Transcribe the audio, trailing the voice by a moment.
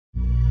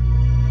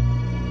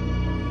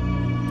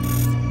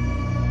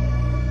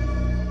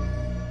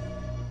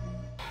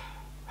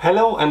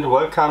Hello and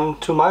welcome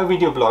to my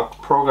video blog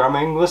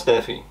Programming with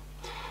Delphi.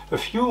 A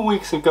few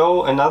weeks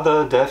ago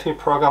another Delphi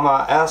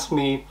programmer asked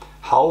me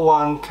how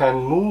one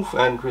can move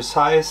and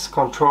resize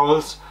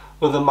controls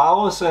with a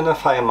mouse in a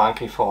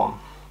Firemonkey form.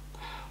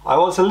 I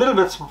was a little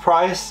bit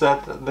surprised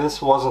that this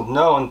wasn't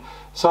known,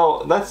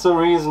 so that's the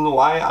reason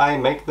why I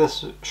make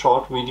this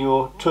short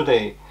video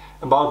today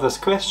about this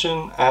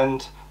question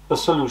and the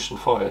solution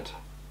for it.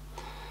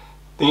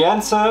 The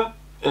answer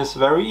is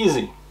very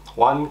easy.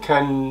 One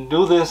can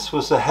do this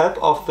with the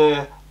help of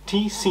the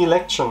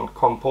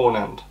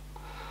TSelection-component.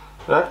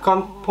 That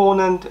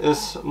component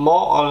is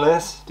more or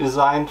less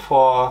designed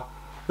for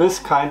this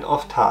kind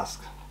of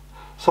task.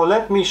 So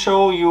let me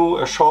show you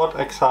a short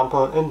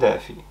example in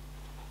Delphi.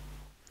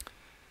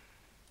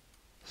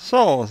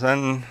 So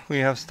then we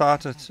have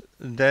started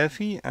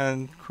Delphi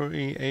and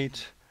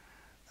create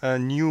a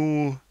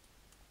new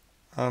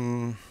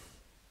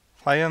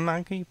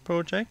Firemonkey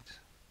project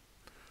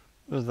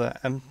with an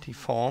empty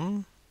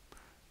form.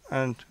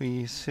 And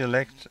we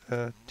select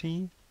a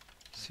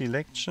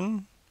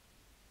TSelection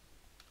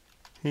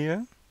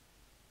here,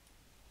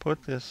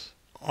 put this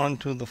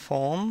onto the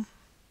form,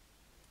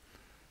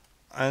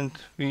 and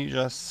we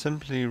just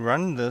simply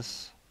run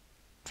this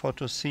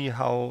to see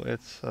how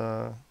it's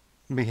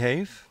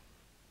behave.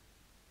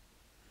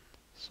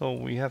 So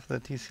we have the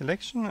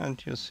TSelection,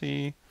 and you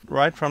see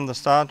right from the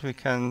start we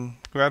can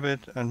grab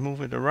it and move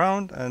it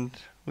around, and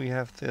we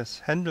have this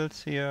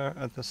handles here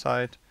at the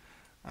side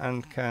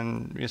and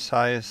can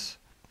resize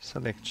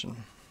selection.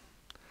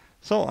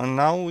 So, and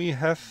now we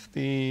have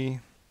the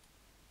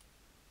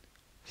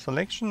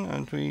selection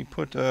and we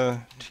put a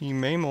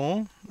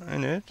tmemo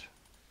in it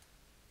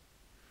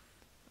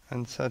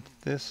and set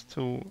this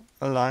to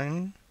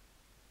align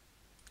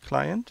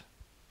client,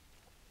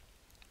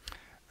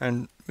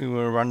 and we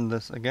will run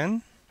this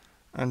again,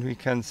 and we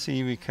can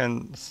see we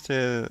can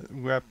still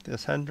grab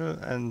this handle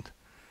and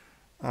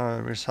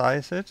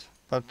resize it,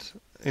 but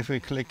if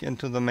we click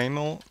into the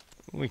memo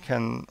we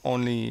can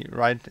only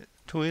write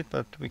to it,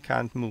 but we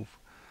can't move.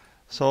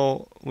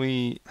 So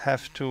we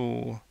have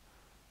to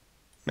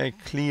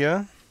make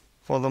clear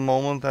for the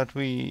moment that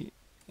we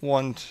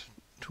want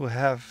to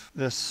have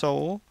this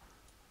so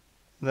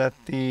that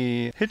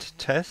the hit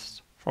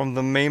test from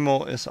the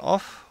memo is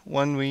off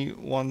when we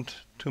want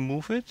to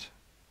move it.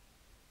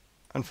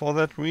 And for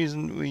that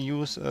reason we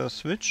use a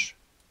switch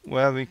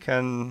where we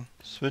can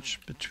switch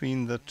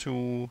between the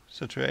two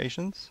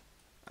situations.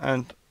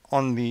 And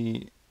on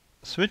the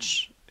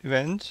switch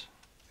event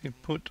we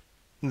put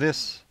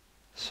this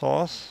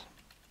source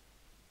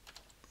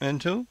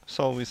into,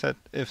 so we said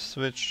if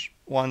switch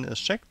 1 is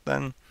checked,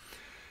 then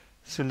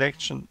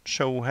selection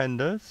show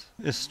handles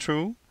is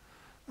true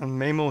and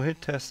memo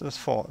hit test is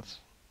false.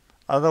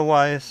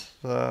 Otherwise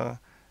the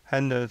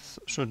handles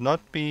should not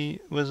be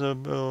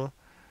visible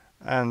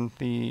and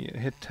the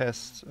hit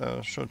test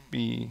should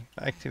be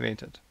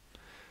activated.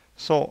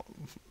 So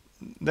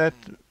that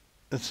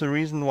is the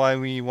reason why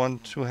we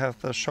want to have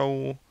the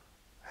show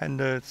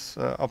handles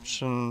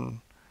option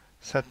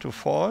set to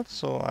false,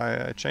 so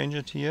I change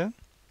it here.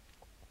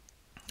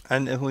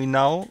 And if we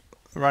now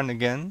run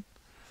again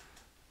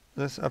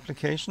this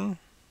application,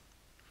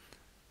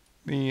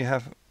 we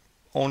have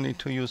only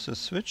to use the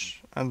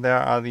switch, and there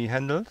are the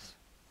handles.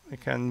 We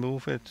can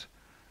move it,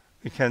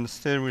 we can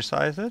still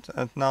resize it,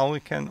 and now we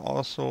can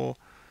also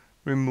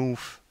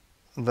remove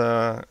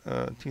the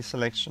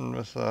TSelection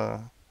with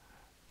a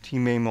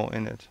tmemo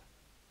in it.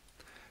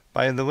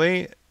 By the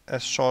way,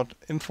 as short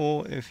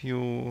info, if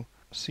you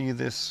see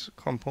this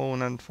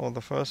component for the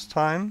first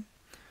time,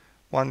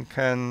 one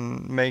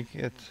can make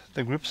it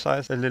the group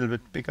size a little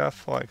bit bigger,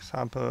 for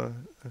example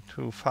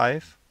to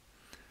 5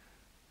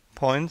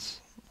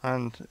 points,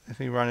 and if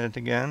we run it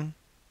again,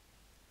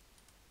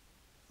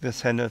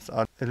 these handles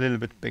are a little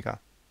bit bigger.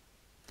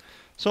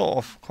 So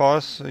of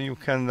course you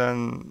can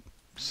then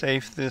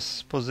save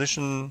this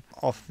position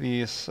of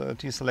this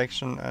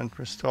TSelection and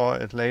restore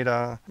it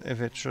later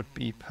if it should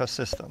be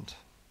persistent.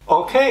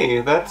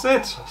 Okay, that's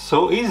it.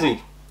 So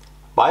easy.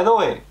 By the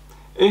way,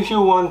 if you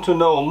want to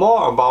know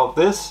more about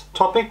this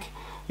topic,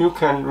 you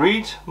can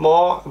read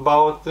more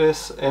about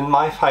this in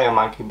my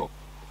Firemonkey book.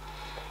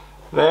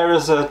 There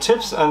is a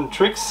tips and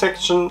tricks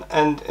section,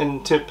 and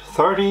in tip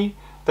 30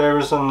 there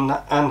is an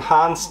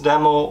enhanced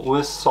demo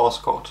with source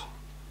code.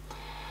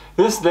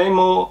 This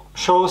demo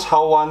shows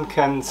how one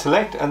can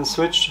select and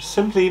switch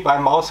simply by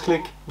mouse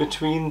click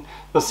between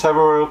the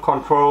several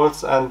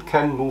controls and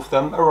can move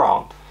them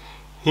around.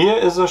 Here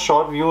is a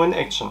short view in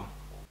action.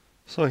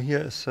 So here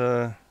is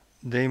a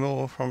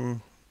demo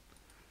from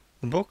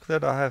the book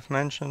that I have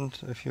mentioned.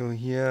 If you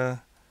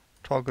here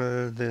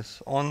toggle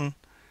this on,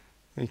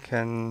 we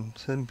can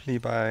simply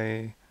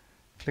by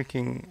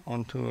clicking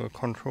onto a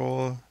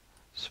control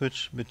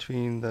switch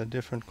between the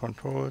different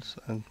controls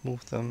and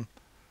move them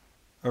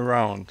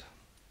around.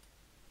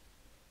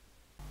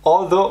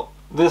 Although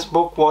this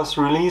book was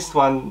released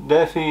when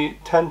Delphi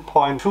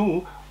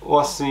 10.2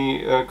 was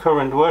the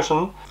current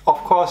version, of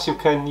course you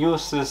can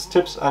use these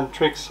tips and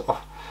tricks of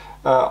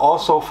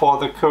also for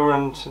the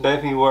current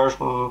Delphi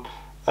version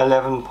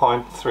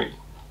 11.3.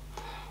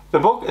 The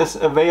book is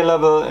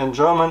available in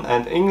German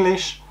and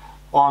English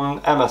on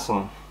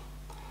Amazon,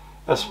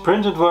 as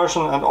printed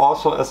version and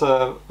also as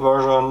a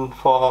version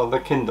for the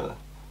Kindle.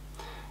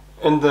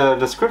 In the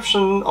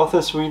description of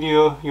this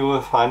video you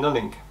will find a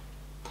link.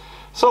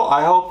 So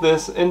I hope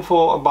this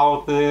info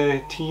about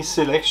the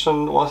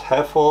TSelection was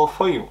helpful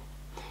for you.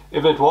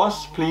 If it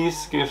was,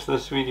 please give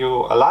this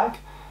video a like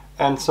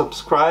and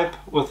subscribe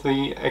with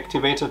the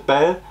activated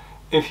bell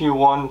if you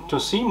want to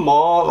see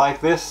more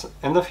like this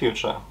in the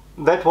future.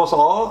 That was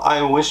all.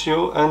 I wish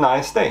you a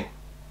nice day.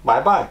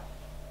 Bye bye.